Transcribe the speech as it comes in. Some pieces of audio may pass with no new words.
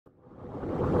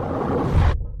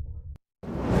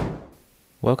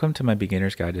Welcome to my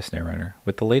beginner's guide to SnowRunner.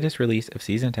 With the latest release of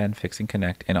Season 10 Fix and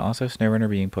Connect and also SnowRunner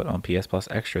being put on PS Plus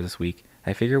Extra this week,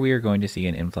 I figure we are going to see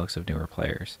an influx of newer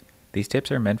players. These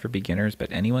tips are meant for beginners,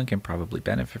 but anyone can probably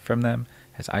benefit from them,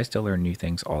 as I still learn new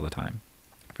things all the time.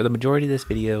 For the majority of this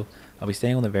video, I'll be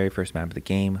staying on the very first map of the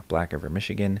game, Black River,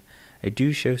 Michigan. I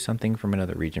do show something from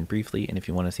another region briefly, and if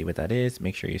you want to see what that is,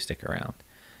 make sure you stick around.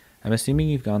 I'm assuming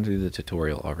you've gone through the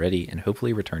tutorial already and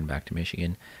hopefully returned back to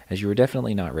Michigan, as you were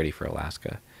definitely not ready for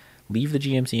Alaska. Leave the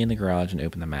GMC in the garage and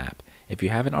open the map. If you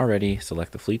haven't already,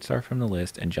 select the Fleet Star from the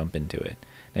list and jump into it.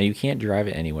 Now you can't drive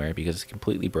it anywhere because it's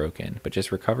completely broken, but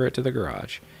just recover it to the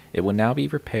garage. It will now be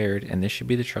repaired, and this should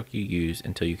be the truck you use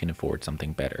until you can afford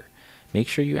something better. Make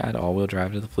sure you add all-wheel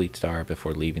drive to the Fleet Star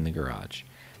before leaving the garage.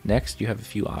 Next, you have a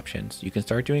few options. You can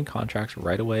start doing contracts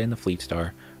right away in the Fleet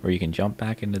Star, or you can jump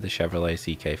back into the Chevrolet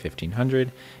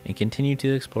CK1500 and continue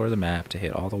to explore the map to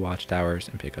hit all the watchtowers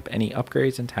and pick up any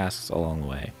upgrades and tasks along the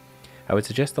way. I would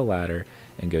suggest the latter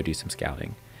and go do some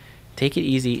scouting. Take it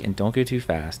easy and don't go too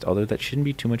fast, although that shouldn't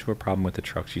be too much of a problem with the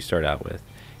trucks you start out with.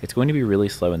 It's going to be really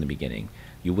slow in the beginning.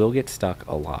 You will get stuck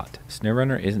a lot.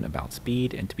 SnowRunner isn't about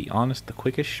speed, and to be honest, the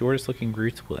quickest, shortest looking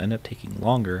routes will end up taking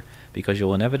longer because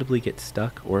you'll inevitably get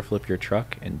stuck or flip your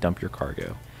truck and dump your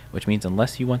cargo, which means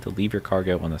unless you want to leave your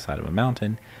cargo on the side of a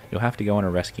mountain, you'll have to go on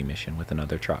a rescue mission with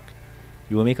another truck.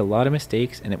 You will make a lot of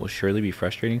mistakes and it will surely be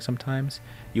frustrating sometimes.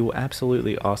 You will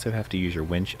absolutely also have to use your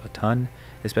winch a ton,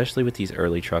 especially with these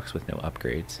early trucks with no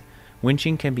upgrades.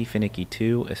 Winching can be finicky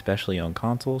too, especially on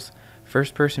consoles.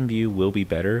 First person view will be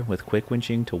better with quick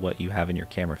winching to what you have in your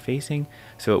camera facing,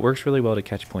 so it works really well to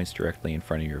catch points directly in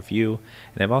front of your view.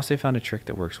 And I've also found a trick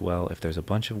that works well if there's a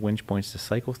bunch of winch points to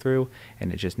cycle through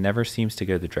and it just never seems to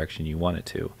go the direction you want it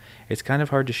to. It's kind of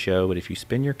hard to show, but if you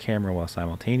spin your camera while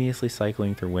simultaneously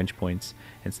cycling through winch points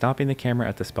and stopping the camera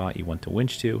at the spot you want to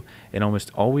winch to, it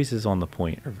almost always is on the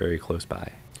point or very close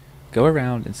by. Go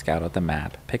around and scout out the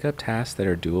map, pick up tasks that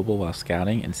are doable while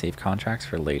scouting, and save contracts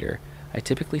for later. I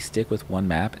typically stick with one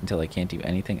map until I can't do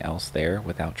anything else there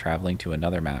without traveling to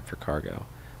another map for cargo.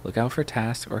 Look out for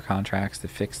tasks or contracts to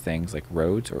fix things like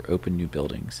roads or open new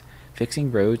buildings. Fixing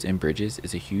roads and bridges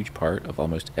is a huge part of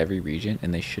almost every region,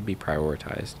 and they should be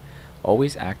prioritized.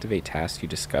 Always activate tasks you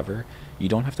discover. You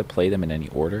don't have to play them in any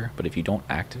order, but if you don't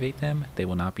activate them, they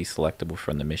will not be selectable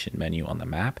from the mission menu on the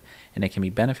map, and it can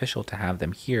be beneficial to have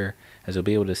them here as you'll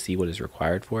be able to see what is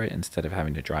required for it instead of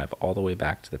having to drive all the way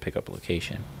back to the pickup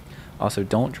location. Also,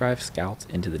 don't drive scouts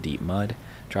into the deep mud,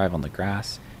 drive on the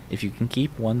grass. If you can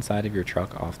keep one side of your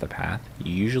truck off the path,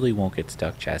 you usually won't get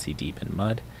stuck chassis deep in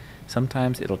mud.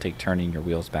 Sometimes it'll take turning your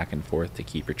wheels back and forth to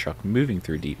keep your truck moving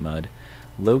through deep mud.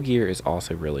 Low gear is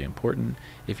also really important.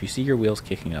 If you see your wheels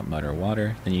kicking up mud or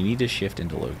water, then you need to shift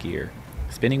into low gear.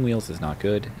 Spinning wheels is not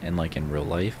good, and like in real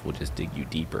life, will just dig you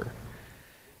deeper.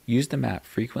 Use the map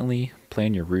frequently,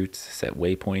 plan your routes, set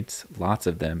waypoints, lots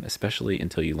of them, especially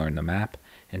until you learn the map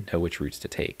and know which routes to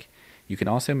take. You can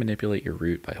also manipulate your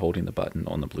route by holding the button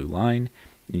on the blue line,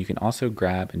 and you can also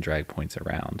grab and drag points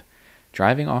around.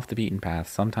 Driving off the beaten path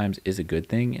sometimes is a good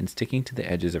thing, and sticking to the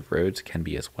edges of roads can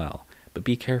be as well. But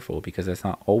be careful, because that's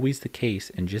not always the case,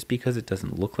 and just because it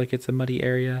doesn't look like it's a muddy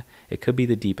area, it could be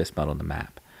the deepest mud on the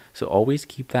map. So always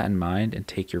keep that in mind and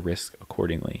take your risks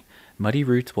accordingly. Muddy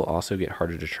routes will also get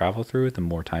harder to travel through the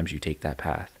more times you take that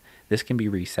path. This can be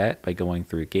reset by going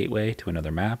through a gateway to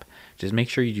another map. Just make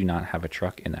sure you do not have a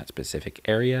truck in that specific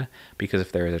area, because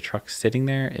if there is a truck sitting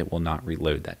there, it will not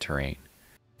reload that terrain.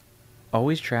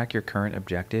 Always track your current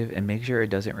objective and make sure it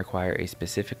doesn't require a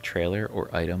specific trailer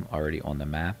or item already on the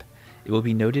map. It will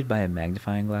be noted by a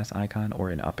magnifying glass icon or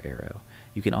an up arrow.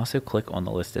 You can also click on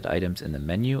the listed items in the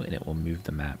menu and it will move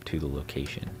the map to the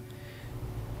location.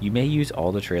 You may use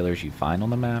all the trailers you find on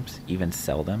the maps, even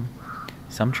sell them.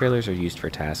 Some trailers are used for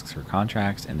tasks or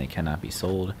contracts and they cannot be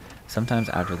sold. Sometimes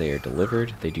after they are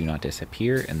delivered, they do not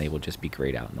disappear and they will just be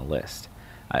grayed out in the list.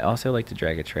 I also like to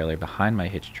drag a trailer behind my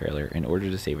hitch trailer in order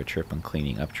to save a trip when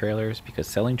cleaning up trailers, because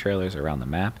selling trailers around the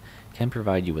map can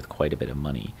provide you with quite a bit of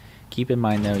money. Keep in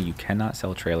mind though, you cannot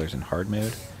sell trailers in hard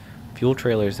mode. Fuel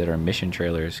trailers that are mission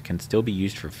trailers can still be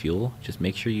used for fuel. Just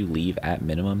make sure you leave at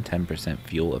minimum 10%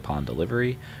 fuel upon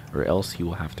delivery, or else you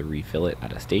will have to refill it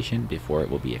at a station before it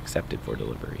will be accepted for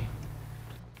delivery.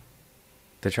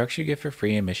 The trucks you get for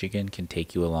free in Michigan can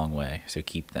take you a long way, so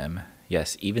keep them.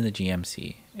 Yes, even the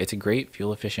GMC. It's a great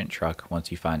fuel efficient truck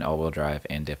once you find all-wheel drive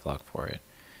and diff lock for it,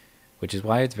 which is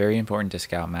why it's very important to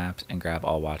scout maps and grab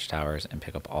all watchtowers and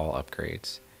pick up all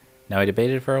upgrades. Now, I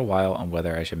debated for a while on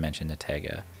whether I should mention the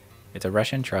Tega. It's a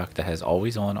Russian truck that has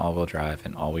always on all-wheel drive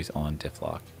and always on diff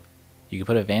lock. You can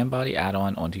put a van body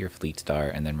add-on onto your Fleet Star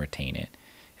and then retain it.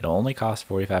 It'll only cost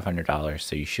 $4,500,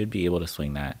 so you should be able to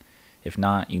swing that. If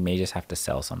not, you may just have to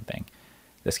sell something.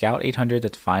 The Scout 800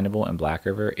 that's findable in Black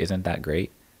River isn't that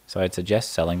great, so I'd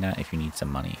suggest selling that if you need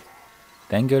some money.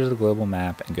 Then go to the global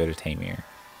map and go to Tamir.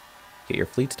 Get your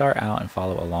Fleet Star out and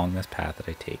follow along this path that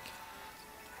I take.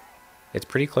 It's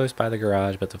pretty close by the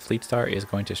garage, but the Fleet Star is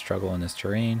going to struggle in this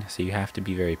terrain, so you have to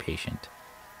be very patient.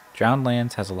 Drowned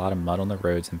Lands has a lot of mud on the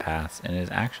roads and paths, and it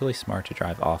is actually smart to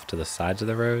drive off to the sides of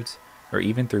the roads, or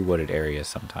even through wooded areas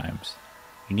sometimes.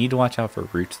 You need to watch out for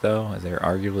roots though, as they are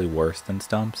arguably worse than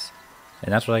stumps,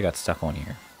 and that's what I got stuck on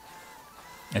here.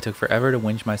 It took forever to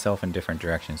winch myself in different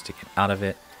directions to get out of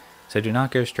it, so do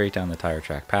not go straight down the tire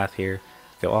track path here,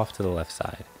 go off to the left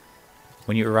side.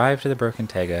 When you arrive to the broken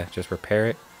Tega, just repair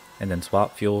it, and then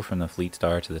swap fuel from the Fleet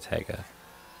Star to the Tega.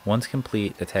 Once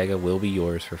complete, the Tega will be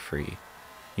yours for free.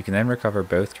 You can then recover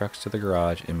both trucks to the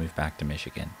garage and move back to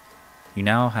Michigan. You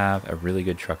now have a really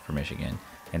good truck for Michigan,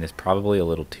 and it's probably a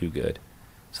little too good.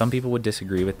 Some people would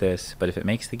disagree with this, but if it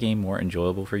makes the game more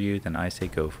enjoyable for you, then I say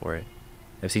go for it.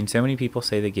 I've seen so many people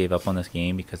say they gave up on this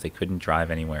game because they couldn't drive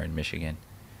anywhere in Michigan.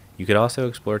 You could also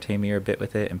explore Tamir a bit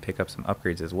with it and pick up some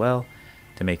upgrades as well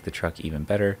to make the truck even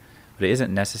better, but it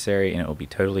isn't necessary and it will be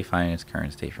totally fine in its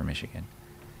current state for Michigan.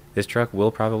 This truck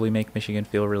will probably make Michigan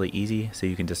feel really easy, so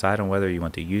you can decide on whether you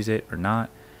want to use it or not,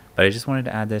 but I just wanted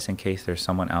to add this in case there's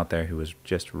someone out there who is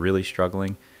just really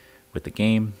struggling with the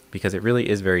game, because it really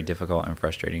is very difficult and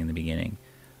frustrating in the beginning.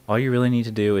 All you really need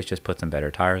to do is just put some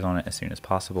better tires on it as soon as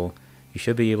possible. You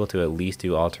should be able to at least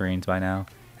do all terrains by now,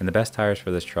 and the best tires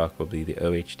for this truck will be the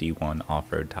OHD1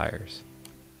 off-road tires.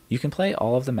 You can play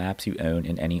all of the maps you own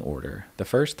in any order. The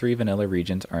first 3 vanilla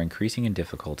regions are increasing in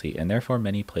difficulty, and therefore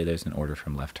many play those in order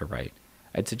from left to right.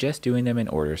 I'd suggest doing them in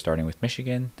order, starting with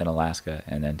Michigan, then Alaska,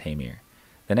 and then Tamir.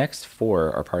 The next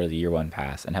 4 are part of the Year 1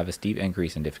 pass and have a steep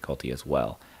increase in difficulty as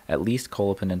well, at least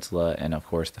Kola Peninsula and of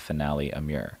course the finale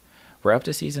Amur. We're up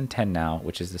to Season 10 now,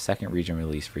 which is the second region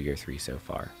release for Year 3 so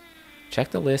far.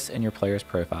 Check the lists in your player's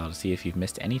profile to see if you've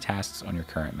missed any tasks on your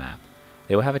current map.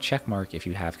 They will have a check mark if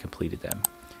you have completed them.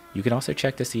 You can also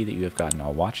check to see that you have gotten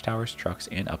all watchtowers, trucks,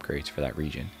 and upgrades for that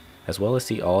region, as well as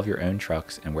see all of your own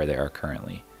trucks and where they are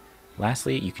currently.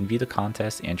 Lastly, you can view the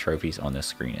contests and trophies on this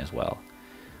screen as well.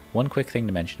 One quick thing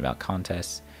to mention about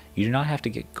contests, you do not have to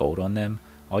get gold on them,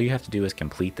 all you have to do is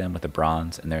complete them with a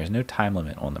bronze, and there is no time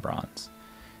limit on the bronze.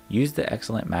 Use the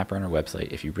excellent MapRunner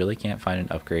website if you really can't find an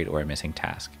upgrade or a missing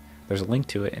task. There's a link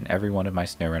to it in every one of my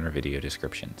SnowRunner video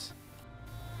descriptions.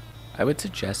 I would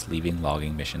suggest leaving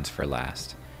logging missions for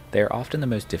last. They are often the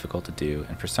most difficult to do,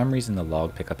 and for some reason the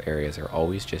log pickup areas are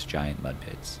always just giant mud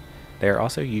pits. They are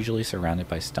also usually surrounded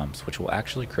by stumps, which will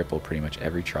actually cripple pretty much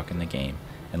every truck in the game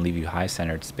and leave you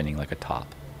high-centered spinning like a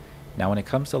top. Now when it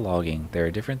comes to logging, there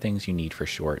are different things you need for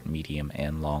short, medium,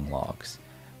 and long logs.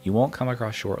 You won't come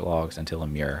across short logs until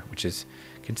Amur, which is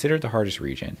considered the hardest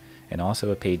region, and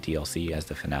also a paid DLC as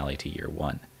the finale to Year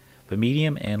 1. But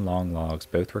medium and long logs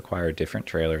both require different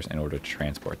trailers in order to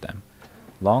transport them.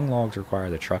 Long logs require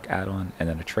the truck add-on and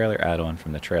then a trailer add-on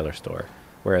from the trailer store,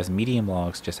 whereas medium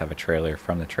logs just have a trailer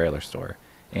from the trailer store,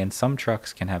 and some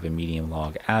trucks can have a medium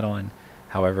log add-on.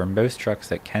 However, most trucks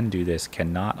that can do this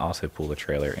cannot also pull a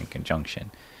trailer in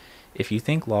conjunction. If you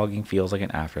think logging feels like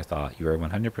an afterthought, you are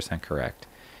 100% correct.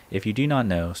 If you do not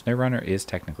know, SnowRunner is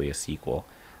technically a sequel.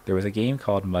 There was a game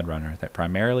called MudRunner that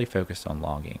primarily focused on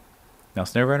logging. Now,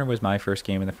 SnowRunner was my first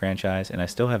game in the franchise, and I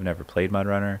still have never played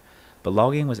MudRunner, but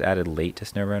logging was added late to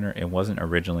SnowRunner and wasn't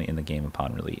originally in the game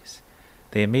upon release.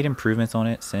 They have made improvements on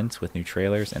it since with new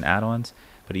trailers and add-ons,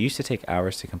 but it used to take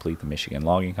hours to complete the Michigan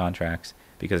logging contracts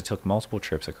because it took multiple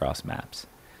trips across maps.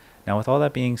 Now with all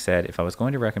that being said, if I was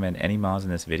going to recommend any mods in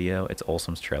this video, it's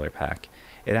Olsom's Trailer Pack.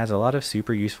 It has a lot of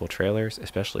super useful trailers,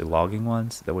 especially logging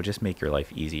ones, that will just make your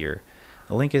life easier.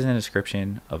 The link is in the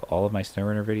description of all of my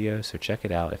SnowRunner videos, so check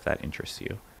it out if that interests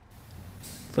you.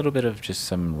 A little bit of just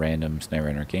some random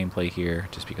SnowRunner gameplay here,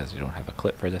 just because I don't have a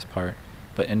clip for this part.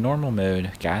 But in normal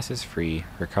mode, gas is free,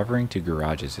 recovering to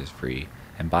garages is free,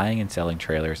 and buying and selling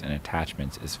trailers and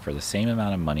attachments is for the same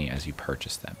amount of money as you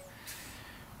purchase them.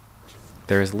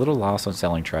 There is little loss on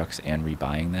selling trucks and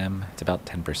rebuying them. It's about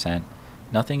 10%.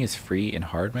 Nothing is free in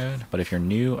hard mode, but if you're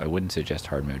new, I wouldn't suggest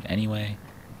hard mode anyway.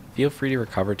 Feel free to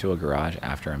recover to a garage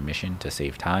after a mission to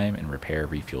save time and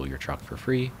refuel your truck for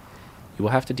free. You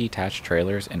will have to detach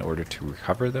trailers in order to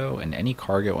recover though, and any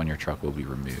cargo on your truck will be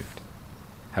removed.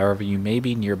 However, you may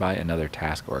be nearby another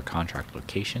task or a contract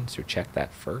location, so check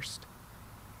that first.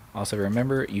 Also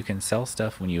remember, you can sell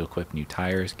stuff when you equip new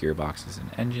tires, gearboxes,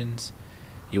 and engines.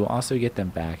 You will also get them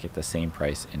back at the same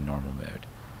price in normal mode.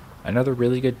 Another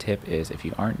really good tip is if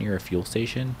you aren't near a fuel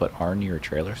station but are near a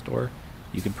trailer store,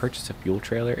 You can purchase a fuel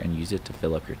trailer and use it to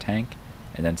fill up your tank,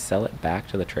 and then sell it back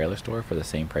to the trailer store for the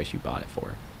same price you bought it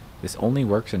for. This only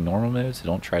works in normal mode, so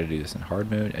don't try to do this in hard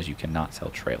mode, as you cannot sell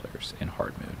trailers in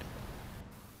hard mode.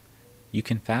 You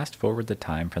can fast forward the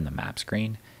time from the map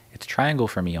screen. It's triangle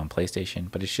for me on PlayStation,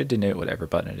 but it should denote whatever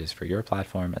button it is for your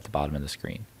platform at the bottom of the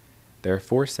screen. There are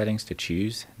 4 settings to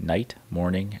choose: night,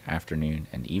 morning, afternoon,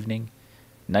 and evening.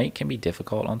 Night can be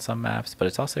difficult on some maps, but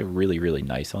it's also really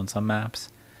nice on some maps,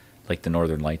 like the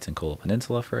Northern Lights and Kola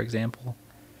Peninsula, for example.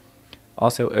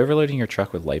 Also, overloading your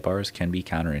truck with light bars can be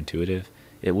counterintuitive.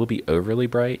 It will be overly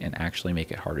bright and actually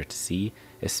make it harder to see,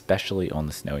 especially on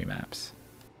the snowy maps.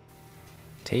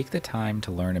 Take the time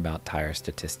to learn about tire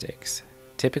statistics.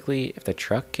 Typically, if the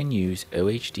truck can use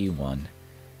OHD1,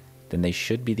 then they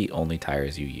should be the only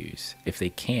tires you use. If they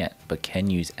can't, but can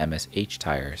use MSH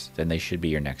tires, then they should be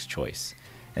your next choice.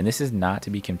 And this is not to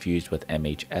be confused with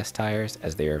MHS tires,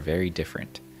 as they are very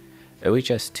different.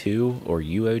 OHS2 or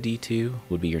UOD2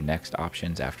 would be your next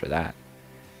options after that.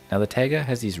 Now the Tega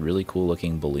has these really cool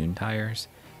looking balloon tires,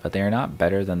 but they are not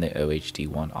better than the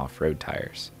OHD1 off-road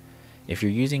tires. If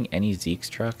you're using any Zeeks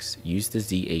trucks, use the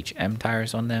ZHM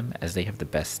tires on them, as they have the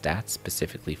best stats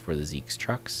specifically for the Zeeks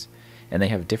trucks, and they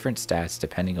have different stats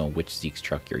depending on which Zeeks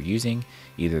truck you're using,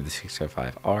 either the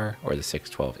 605R or the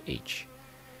 612H.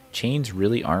 Chains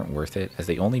really aren't worth it, as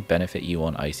they only benefit you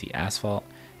on icy asphalt,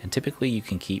 and typically you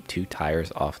can keep 2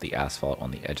 tires off the asphalt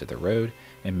on the edge of the road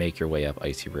and make your way up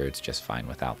icy roads just fine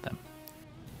without them.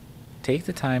 Take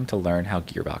the time to learn how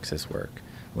gearboxes work.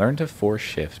 Learn to force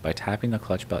shift by tapping the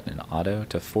clutch button in auto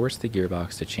to force the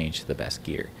gearbox to change to the best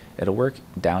gear. It'll work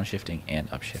downshifting and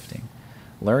upshifting.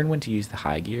 Learn when to use the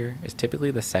high gear. It's typically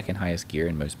the second highest gear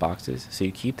in most boxes, so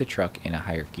you keep the truck in a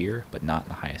higher gear but not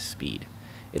the highest speed.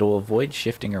 It'll avoid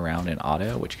shifting around in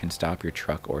auto, which can stop your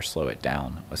truck or slow it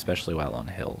down, especially while on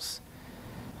hills.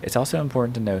 It's also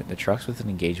important to note that trucks with an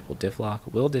engageable diff lock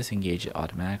will disengage it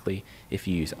automatically if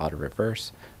you use auto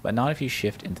reverse, but not if you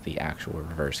shift into the actual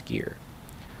reverse gear.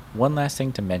 One last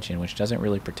thing to mention, which doesn't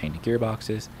really pertain to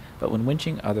gearboxes, but when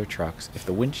winching other trucks, if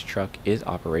the winch truck is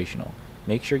operational,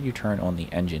 make sure you turn on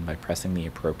the engine by pressing the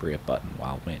appropriate button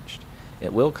while winched.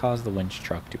 It will cause the winch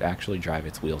truck to actually drive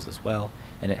its wheels as well,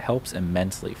 and it helps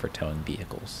immensely for towing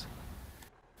vehicles.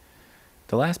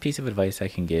 The last piece of advice I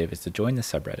can give is to join the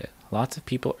subreddit. Lots of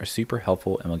people are super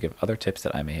helpful and will give other tips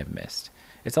that I may have missed.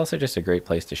 It's also just a great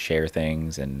place to share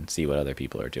things and see what other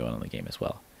people are doing in the game as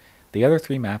well. The other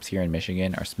 3 maps here in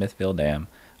Michigan are Smithville Dam,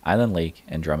 Island Lake,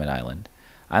 and Drummond Island.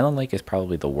 Island Lake is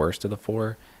probably the worst of the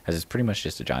 4, as it's pretty much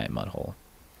just a giant mud hole.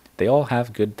 They all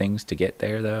have good things to get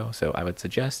there though, so I would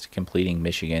suggest completing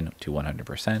Michigan to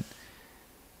 100%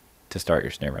 to start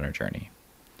your SnowRunner journey.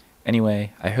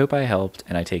 Anyway, I hope I helped,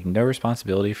 and I take no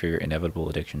responsibility for your inevitable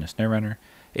addiction to SnowRunner.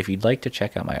 If you'd like to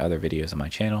check out my other videos on my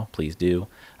channel, please do.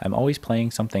 I'm always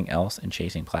playing something else and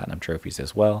chasing platinum trophies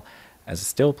as well, as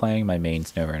still playing my main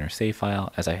SnowRunner save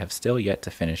file, as I have still yet to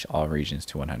finish all regions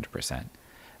to 100%.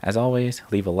 As always,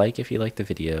 leave a like if you liked the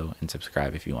video, and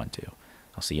subscribe if you want to.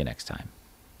 I'll see you next time.